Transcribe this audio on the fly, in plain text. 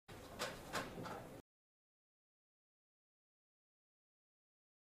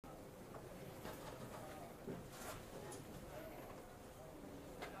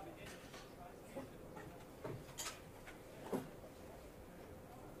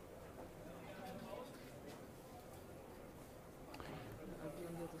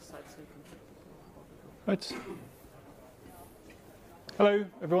Right. Hello,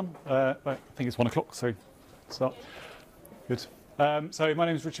 everyone. I think it's 1 o'clock, so start. Good. So my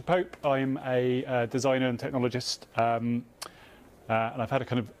name is Richard Pope. I'm a designer and technologist, and I've had a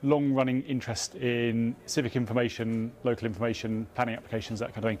kind of long-running interest in civic information, local information, planning applications,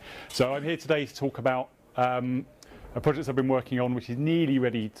 that kind of thing. So I'm here today to talk about a project I've been working on, which is nearly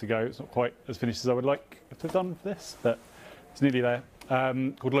ready to go. It's not quite as finished as I would like to have done for this, but it's nearly there.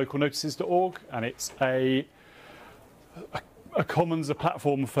 Called localnotices.org, and it's a commons, a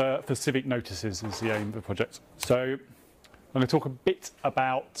platform for civic notices is the aim of the project. So I'm going to talk a bit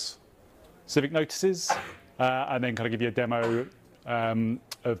about civic notices, and then kind of give you a demo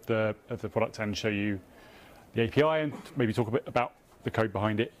of the product and show you the API, and maybe talk a bit about the code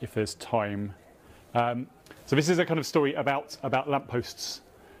behind it if there's time. So this is a kind of story about lampposts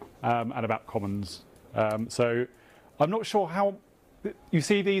and about commons. So I'm not sure how you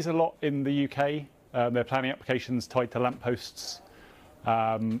see these a lot in the UK. They're planning applications tied to lampposts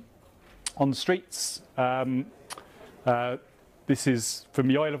on the streets. This is from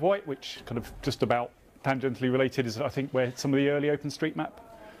the Isle of Wight, which kind of just about tangentially related is, I think, where some of the early OpenStreetMap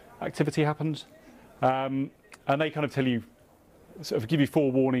activity happened. And they kind of tell you, sort of give you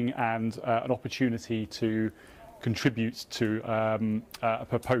forewarning and an opportunity to contribute to a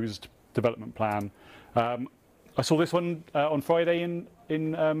proposed development plan. I saw this one on Friday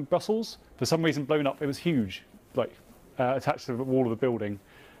in Brussels. For some reason, blown up. It was huge, like attached to the wall of the building.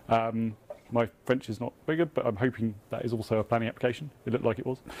 My French is not very good, but I'm hoping that is also a planning application. It looked like it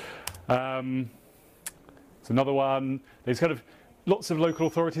was. It's another one. There's kind of lots of local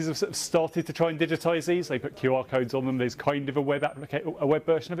authorities have sort of started to try and digitise these. They put QR codes on them. There's kind of a web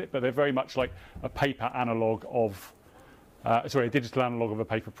version of it, but they're very much like a paper analogue of, a digital analogue of a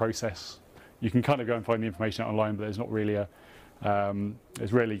paper process. You can kind of go and find the information online, but there's not really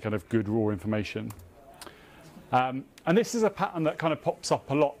there's really kind of good raw information. And this is a pattern that kind of pops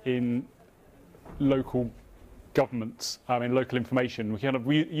up a lot in local governments, in local information.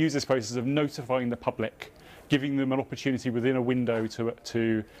 We use this process of notifying the public, giving them an opportunity within a window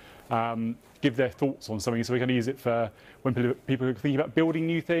to give their thoughts on something. So we can use it for when people are thinking about building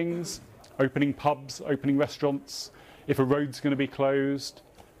new things, opening pubs, opening restaurants, if a road's going to be closed.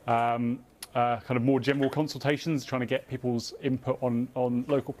 Kind of more general consultations, trying to get people's input on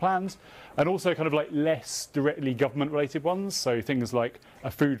local plans, and also kind of like less directly government-related ones. So things like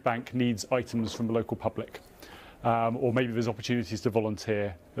a food bank needs items from the local public, or maybe there's opportunities to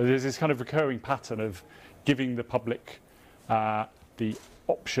volunteer. There's this kind of recurring pattern of giving the public the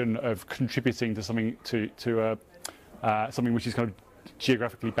option of contributing to something something which is kind of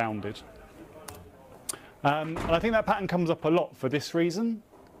geographically bounded. And I think that pattern comes up a lot for this reason,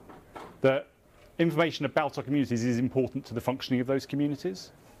 that information about our communities is important to the functioning of those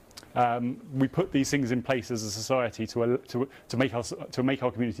communities. We put these things in place as a society to make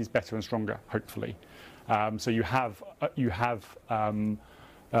our communities better and stronger, hopefully. So you have the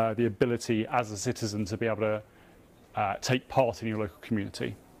ability as a citizen to be able to take part in your local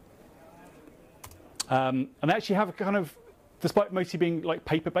community. And they actually have a kind of, despite mostly being like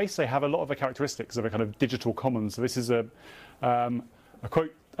paper-based, they have a lot of the characteristics of a kind of digital commons. So this is a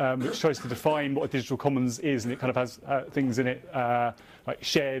quote which tries to define what a digital commons is, and it kind of has things in it like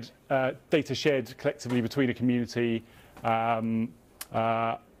shared data shared collectively between a community,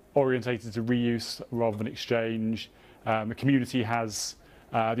 orientated to reuse rather than exchange. The community has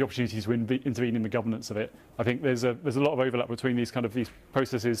the opportunity to intervene in the governance of it. I think there's a lot of overlap between these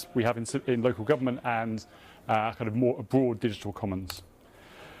processes we have in local government and kind of more a broad digital commons.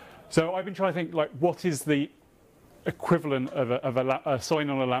 So I've been trying to think, like, what is the equivalent of a sign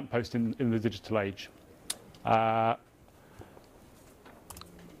on a lamppost in the digital age? I'm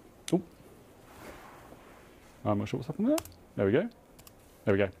not sure what's happened there. There we go.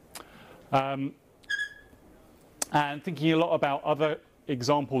 There we go. And thinking a lot about other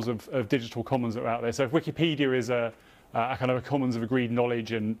examples of digital commons that are out there. So if Wikipedia is a kind of a commons of agreed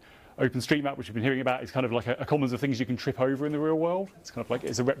knowledge, and OpenStreetMap, which we've been hearing about, is kind of like a commons of things you can trip over in the real world. It's kind of like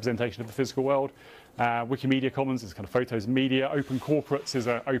it's a representation of the physical world. Wikimedia Commons is kind of photos and media. Open Corporates is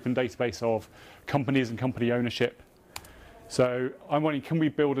an open database of companies and company ownership. So I'm wondering, can we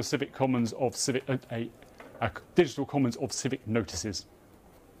build a civic commons of a digital commons of civic notices?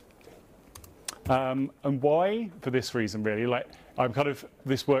 And why? For this reason, really. Like,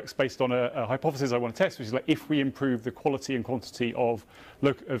 this works based on a hypothesis I want to test, which is like, if we improve the quality and quantity of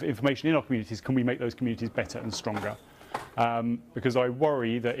information in our communities, can we make those communities better and stronger? because I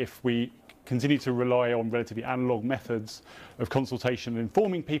worry that if we continue to rely on relatively analog methods of consultation and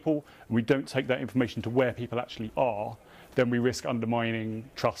informing people, and we don't take that information to where people actually are, then we risk undermining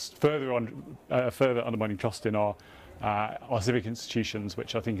trust, further undermining trust in our civic institutions,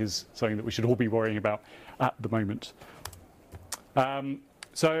 which I think is something that we should all be worrying about at the moment.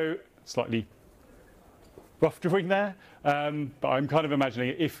 So slightly rough drawing there, but I'm kind of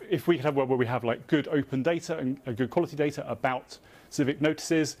imagining if we could have a world where we have like good open data and good quality data about civic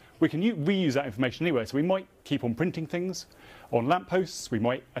notices, we can reuse that information anywhere. So we might keep on printing things on lampposts, we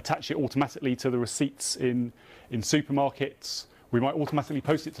might attach it automatically to the receipts in supermarkets, we might automatically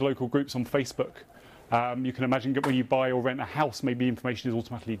post it to local groups on Facebook. You can imagine that when you buy or rent a house, maybe information is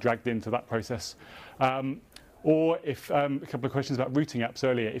automatically dragged into that process. Or if a couple of questions about routing apps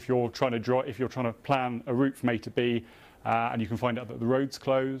earlier, if you're trying to plan a route from A to B, and you can find out that the road's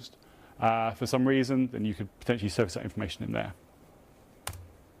closed for some reason, then you could potentially surface that information in there.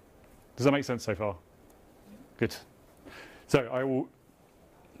 Does that make sense so far? Good. So I will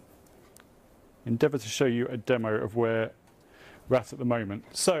endeavour to show you a demo of where we're at the moment.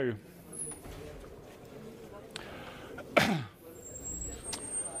 So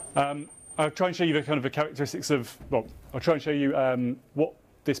I'll try and show you the kind of the characteristics of, well, I'll try and show you what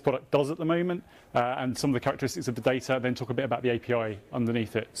this product does at the moment and some of the characteristics of the data, then talk a bit about the API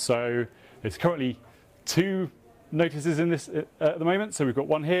underneath it. So there's currently 2 notices in this at the moment. So we've got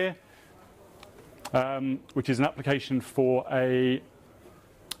one here, which is an application for an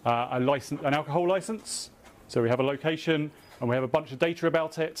alcohol license. So we have a location and we have a bunch of data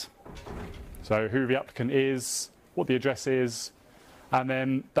about it. So who the applicant is, what the address is, and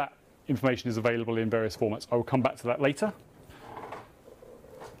then that information is available in various formats. I will come back to that later.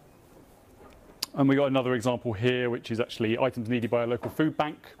 And we got another example here, which is actually items needed by a local food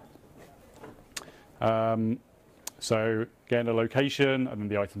bank. So again, a location, and then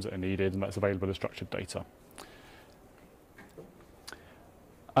the items that are needed, and that's available as structured data.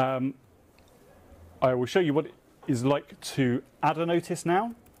 I will show you what it is like to add a notice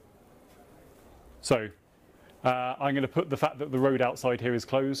now. So I'm going to put the fact that the road outside here is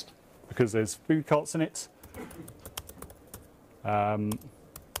closed because there's food carts in it. And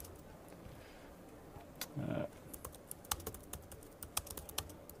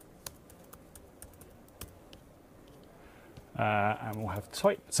we'll have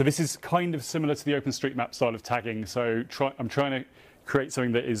type. So this is kind of similar to the OpenStreetMap style of tagging. So I'm trying to create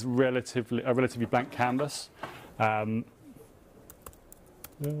something that is a relatively blank canvas. And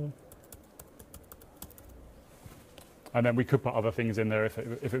then we could put other things in there if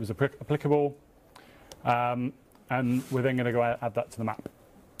it was applicable. And we're then going to go add that to the map.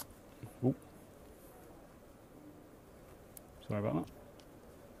 Ooh. Sorry about that.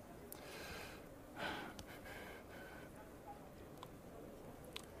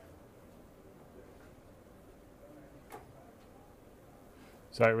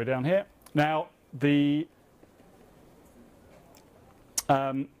 So we're down here. Now, the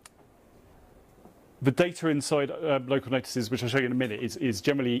data inside local notices, which I'll show you in a minute, is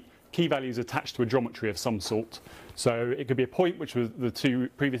generally key values attached to a geometry of some sort. So it could be a point, which was the 2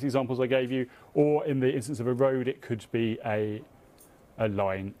 previous examples I gave you, or in the instance of a road, it could be a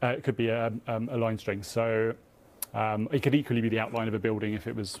line. It could be a line string. So it could equally be the outline of a building if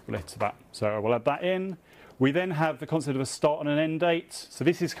it was related to that. So we'll add that in. We then have the concept of a start and an end date. So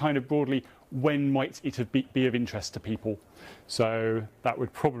this is kind of broadly when might it be of interest to people. So that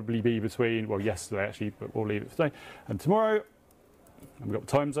would probably be between, well, yesterday actually, but we'll leave it for today, and tomorrow. And we've got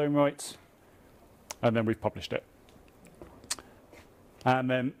the time zone right. And then we've published it. And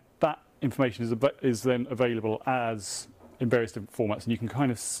then that information is then available as in various different formats. And you can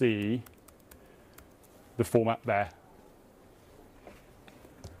kind of see the format there.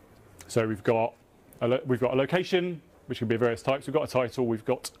 So we've got a location, which can be various types. We've got a title, we've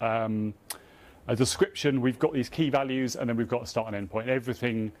got a description, we've got these key values, and then we've got a start and end point.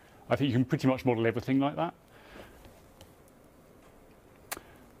 Everything, I think you can pretty much model everything like that.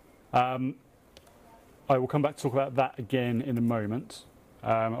 I will come back to talk about that again in a moment.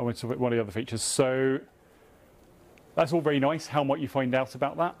 I want to talk about one of the other features. So that's all very nice. How might you find out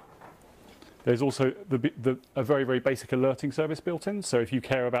about that? There's also a very, very basic alerting service built in. So if you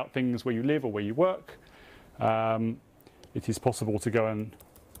care about things where you live or where you work, it is possible to go and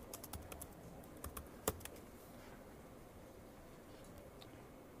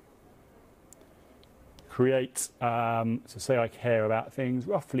create, so say I care about things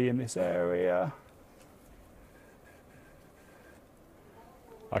roughly in this area.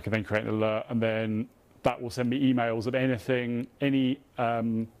 I can then create an alert, and then that will send me emails of anything, any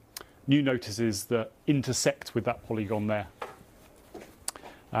new notices that intersect with that polygon there.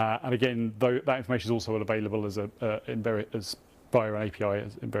 And again, that information is also available as via an API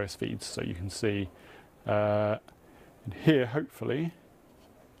in various feeds. So you can see in here, hopefully,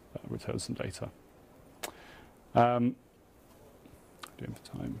 that returns some data. Doing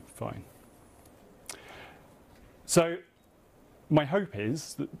for time, fine. So my hope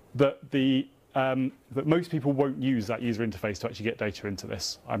is that that most people won't use that user interface to actually get data into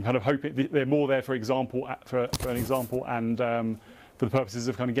this. I'm kind of hoping they're more there for example, for an example, and for the purposes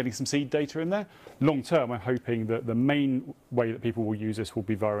of kind of getting some seed data in there. Long term, I'm hoping that the main way that people will use this will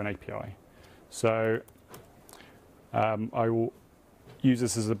be via an API. So I will use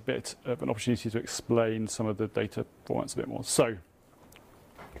this as a bit of an opportunity to explain some of the data formats a bit more. So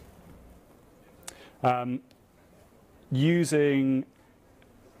using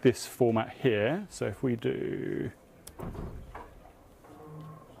this format here, so if we do,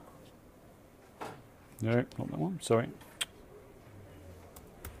 no, not that one, sorry.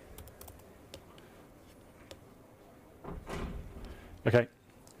 Okay.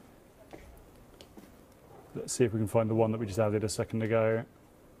 Let's see if we can find the one that we just added a second ago.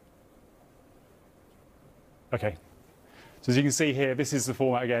 Okay. So as you can see here, this is the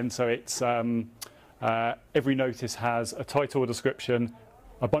format again. So it's every notice has a title, a description,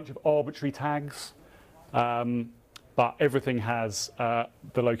 a bunch of arbitrary tags, but everything has the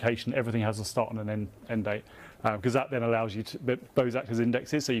location, everything has a start and an end date, because that then allows you to, those act as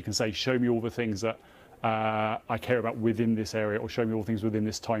indexes, so you can say, show me all the things that I care about within this area, or show me all things within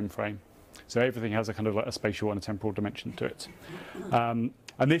this time frame. So everything has a kind of like a spatial and a temporal dimension to it. And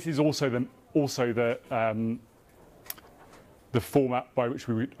this is also the format by which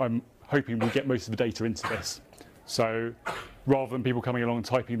I'm hoping we'll get most of the data into this. So rather than people coming along and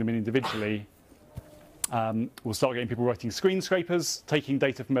typing them in individually, we'll start getting people writing screen scrapers, taking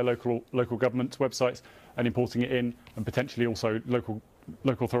data from their local government websites and importing it in, and potentially also local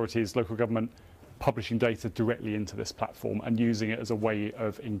authorities, local government, publishing data directly into this platform and using it as a way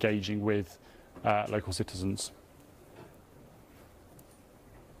of engaging with local citizens.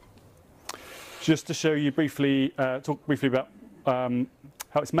 Just to show you briefly, talk briefly about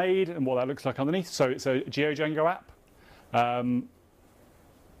how it's made and what that looks like underneath. So it's a GeoDjango app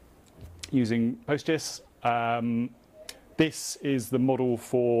using PostGIS. This is the model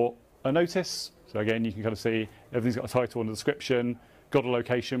for a notice. So again, you can kind of see everything's got a title and a description, got a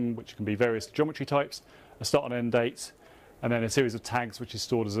location, which can be various geometry types, a start and end date, and then a series of tags, which is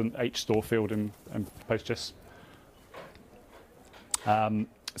stored as an HStore field in PostGIS.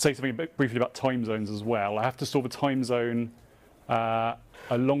 Say something briefly about time zones as well. I have to store the time zone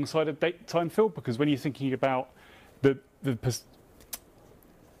alongside a date time field, because when you're thinking about the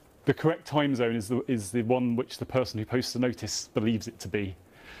correct time zone is the one which the person who posts the notice believes it to be.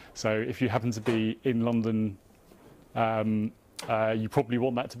 So if you happen to be in London, you probably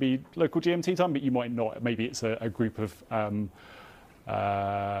want that to be local GMT time, but you might not. Maybe it's a group of I don't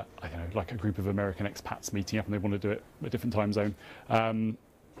know, like a group of American expats meeting up and they want to do it a different time zone.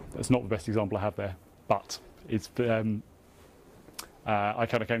 That's not the best example I have there, but it's I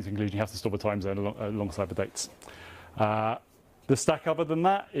kind of came to the conclusion you have to store the time zone alongside the dates. The stack, other than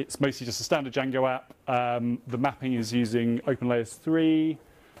that, it's mostly just a standard Django app. The mapping is using OpenLayers 3,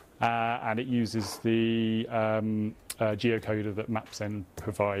 and it uses the geocoder that maps then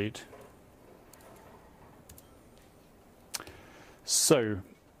provide. So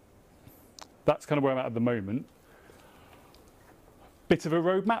that's kind of where I'm at the moment. Bit of a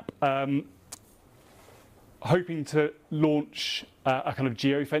roadmap. Hoping to launch a kind of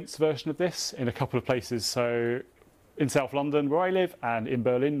geofence version of this in a couple of places. So in South London, where I live, and in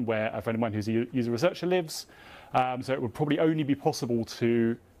Berlin, where a friend of mine who's a user researcher lives. So it would probably only be possible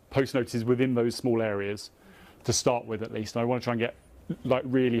to post notices within those small areas to start with, at least. And I want to try and get like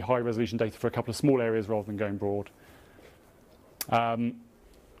really high resolution data for a couple of small areas rather than going broad.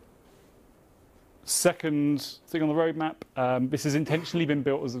 Second thing on the roadmap, this has intentionally been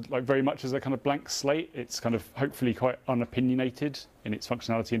built as very much as a kind of blank slate. It's kind of hopefully quite unopinionated in its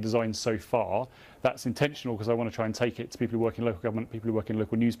functionality and design so far. That's intentional because I want to try and take it to people who work in local government, people who work in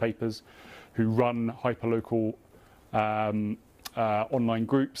local newspapers, who run hyperlocal online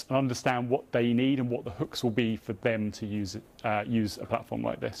groups, and understand what they need and what the hooks will be for them to use a platform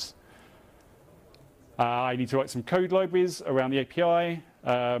like this. I need to write some code libraries around the API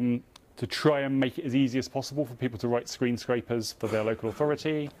to try and make it as easy as possible for people to write screen scrapers for their local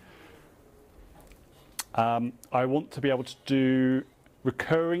authority. I want to be able to do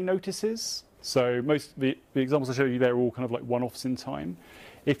recurring notices. So most of the examples I showed you there are all kind of like one-offs in time.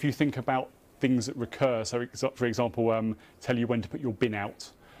 If you think about things that recur, so for example, tell you when to put your bin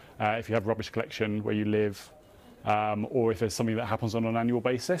out, if you have rubbish collection where you live, or if there's something that happens on an annual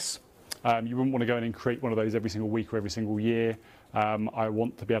basis. You wouldn't want to go in and create one of those every single week or every single year. I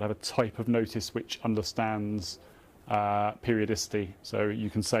want to be able to have a type of notice which understands periodicity. So you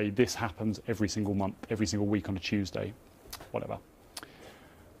can say this happens every single month, every single week on a Tuesday, whatever.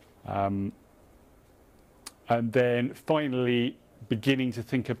 And then finally, beginning to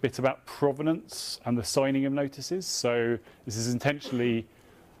think a bit about provenance and the signing of notices. So this is intentionally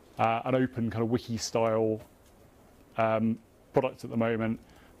an open kind of wiki style product at the moment.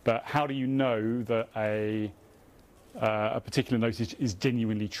 But how do you know that a particular notice is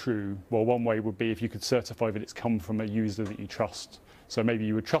genuinely true? Well, one way would be if you could certify that it's come from a user that you trust. So maybe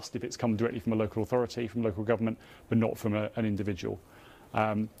you would trust if it's come directly from a local authority, from local government, but not from an individual.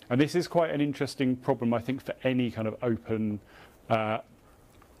 And this is quite an interesting problem, I think, for any kind of open kind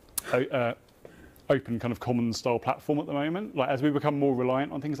of common style platform at the moment. Like as we become more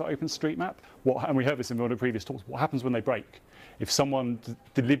reliant on things like OpenStreetMap, and we heard this in one of the previous talks, what happens when they break? If someone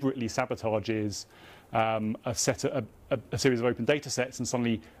deliberately sabotages a series of open data sets and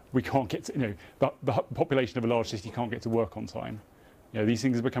suddenly we can't get to, the population of a large city can't get to work on time. These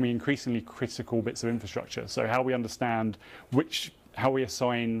things are becoming increasingly critical bits of infrastructure. So how we understand how we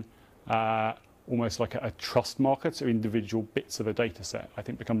assign almost like a trust marker to individual bits of a data set, I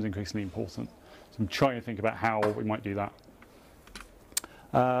think becomes increasingly important. So I'm trying to think about how we might do that.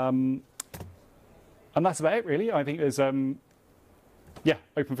 And that's about it, really. I think there's, open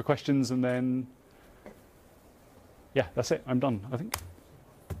for questions, and then, that's it. I'm done, I think.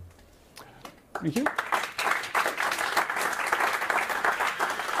 Thank you.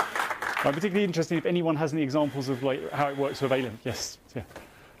 I'm particularly interested if anyone has any examples of how it works with Alien. Yes. Yeah.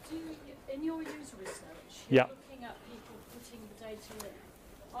 In your user research, you're looking at people putting the data in.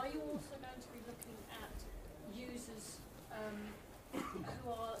 Are you also going to be looking at users who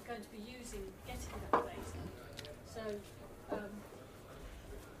are going to be getting that data? So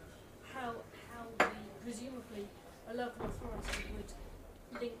how presumably a local authority would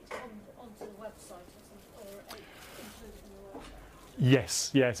link onto the website or include it in the website?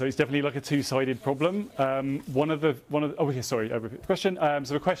 Yes, so it's definitely like a two-sided problem. Question.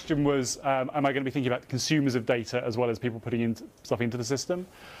 So the question was, am I going to be thinking about consumers of data as well as people putting stuff into the system?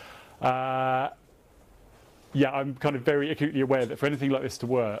 I'm kind of very acutely aware that for anything like this to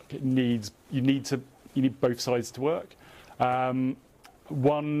work, you need both sides to work.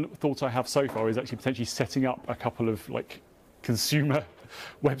 One thought I have so far is actually potentially setting up a couple of consumer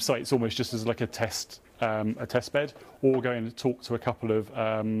websites almost just as like a test bed, or going to talk to a couple of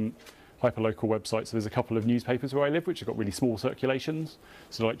hyperlocal websites. So there's a couple of newspapers where I live which have got really small circulations.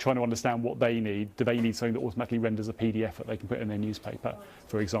 So trying to understand what they need. Do they need something that automatically renders a PDF that they can put in their newspaper,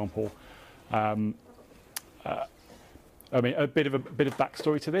 for example? A bit of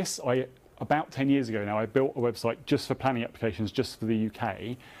backstory to this. About 10 years ago now, I built a website just for planning applications, just for the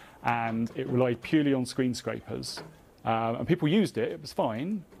UK, and it relied purely on screen scrapers. And people used it; it was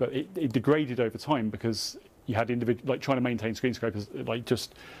fine, but it degraded over time because you had trying to maintain screen scrapers. It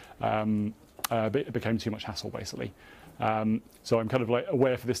became too much hassle, basically. So I'm kind of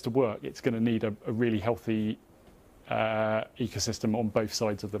aware for this to work, it's going to need a really healthy ecosystem on both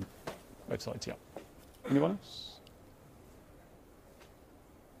sides of the websites. Yeah. Anyone else?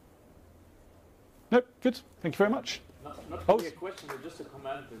 No, good. Thank you very much. Not really a question, but just a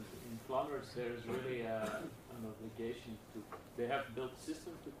comment. In Flanders, there is really an obligation to. They have built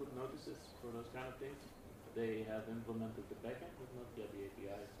systems to put notices for those kind of things. They have implemented the backend, but not yet the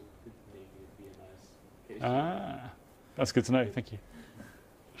API. So it could maybe be a nice case. That's good to know. Thank you.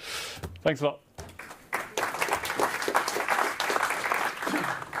 Thanks a lot.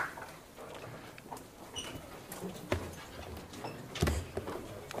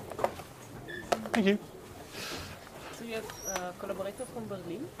 Thank you. So you have a collaborator from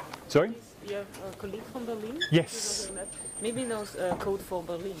Berlin? Sorry? You have a colleague from Berlin? Yes. Maybe knows code for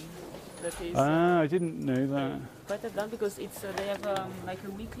Berlin. That is. I didn't know that. Write that down because it's they have like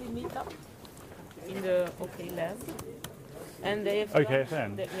a weekly meetup in the OK Lab, and they have they've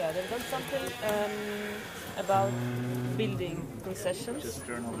done something about building concessions. Just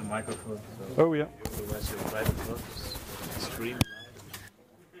turn on the microphone. Oh yeah. Otherwise, your private voice stream.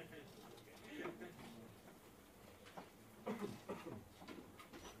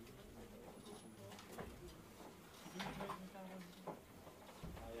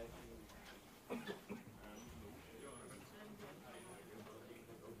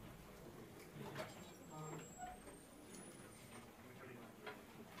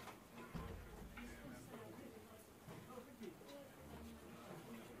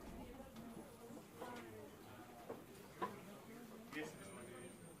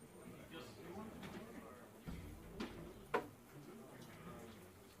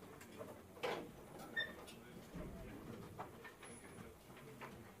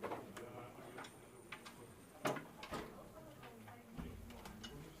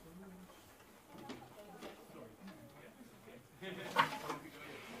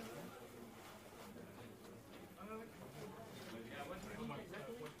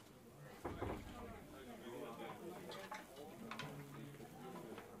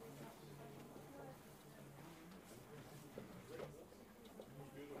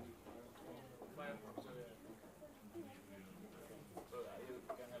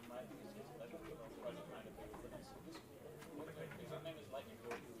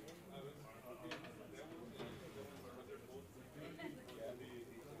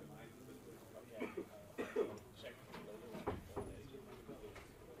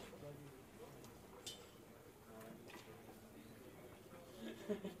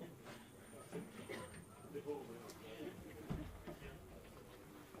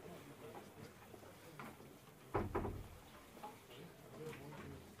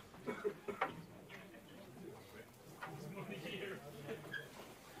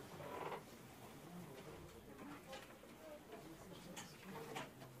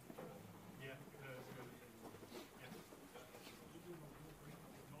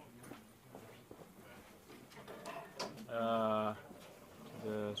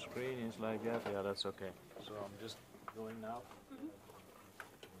 The screen is like that. Yeah, that's okay. So I'm just going now.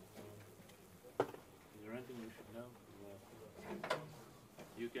 Is there anything you should know?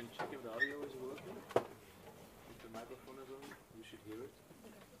 You can check if the audio is working. If the microphone is on, you should hear it.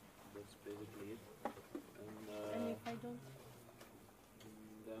 That's basically it. And if I don't,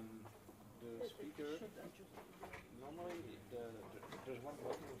 then the speaker. Normally, there's one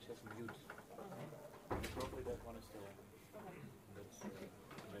button which says mute. Probably that one is still on. That's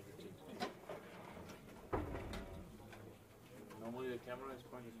maybe changed. Normally the camera is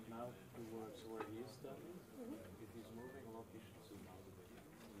pointed now towards where he is standing. If he's moving a lot, you should zoom out a bit.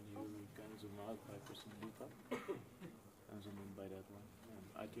 And you can zoom out by pressing loop up and zoom in by that one.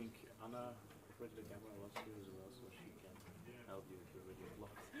 I think Anna operated the camera last year as well, so she can help you if you're already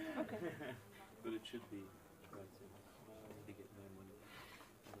blocked. okay. But it should be right soon. I need to get my money.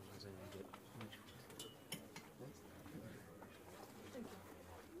 Otherwise I won't get much.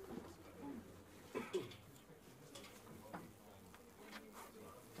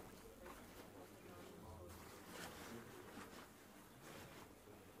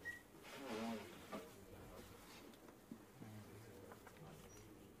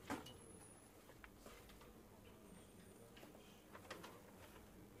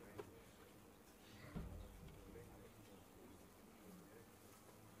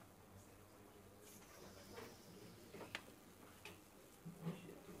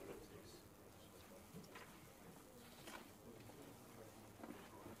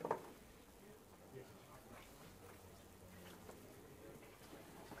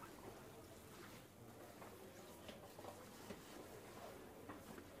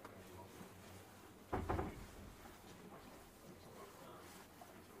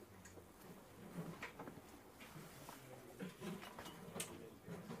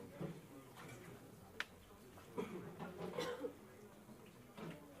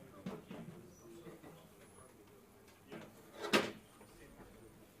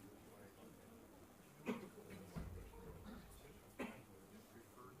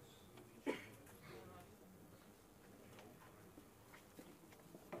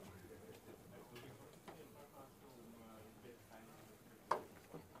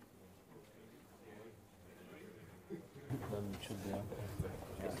 Then it should be on.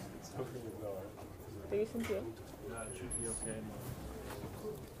 Tem isso inteiro. Yeah, it should be okay.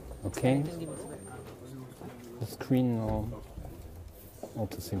 Okay. The screen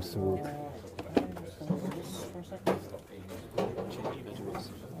also seems to work.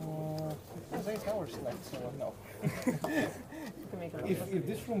 There's 8 hours left, so no. If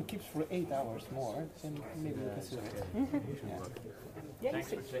this room keeps for 8 hours more, then maybe we'll consider it. Yeah. Thanks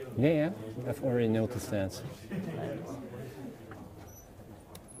for taking Yeah, I've already noticed that.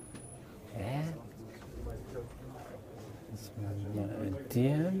 Yeah. That's my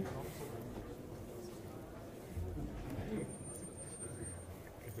idea.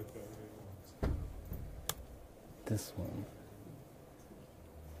 This one.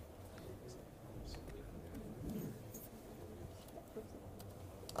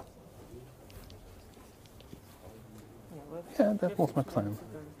 Yeah, that was my plan.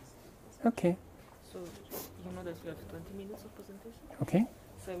 Okay. So you know that you have 20 minutes of presentation. Okay.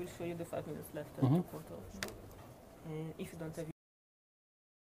 So I will show you the 5 minutes left at Mhm. the quarter of an hour. And if you don't have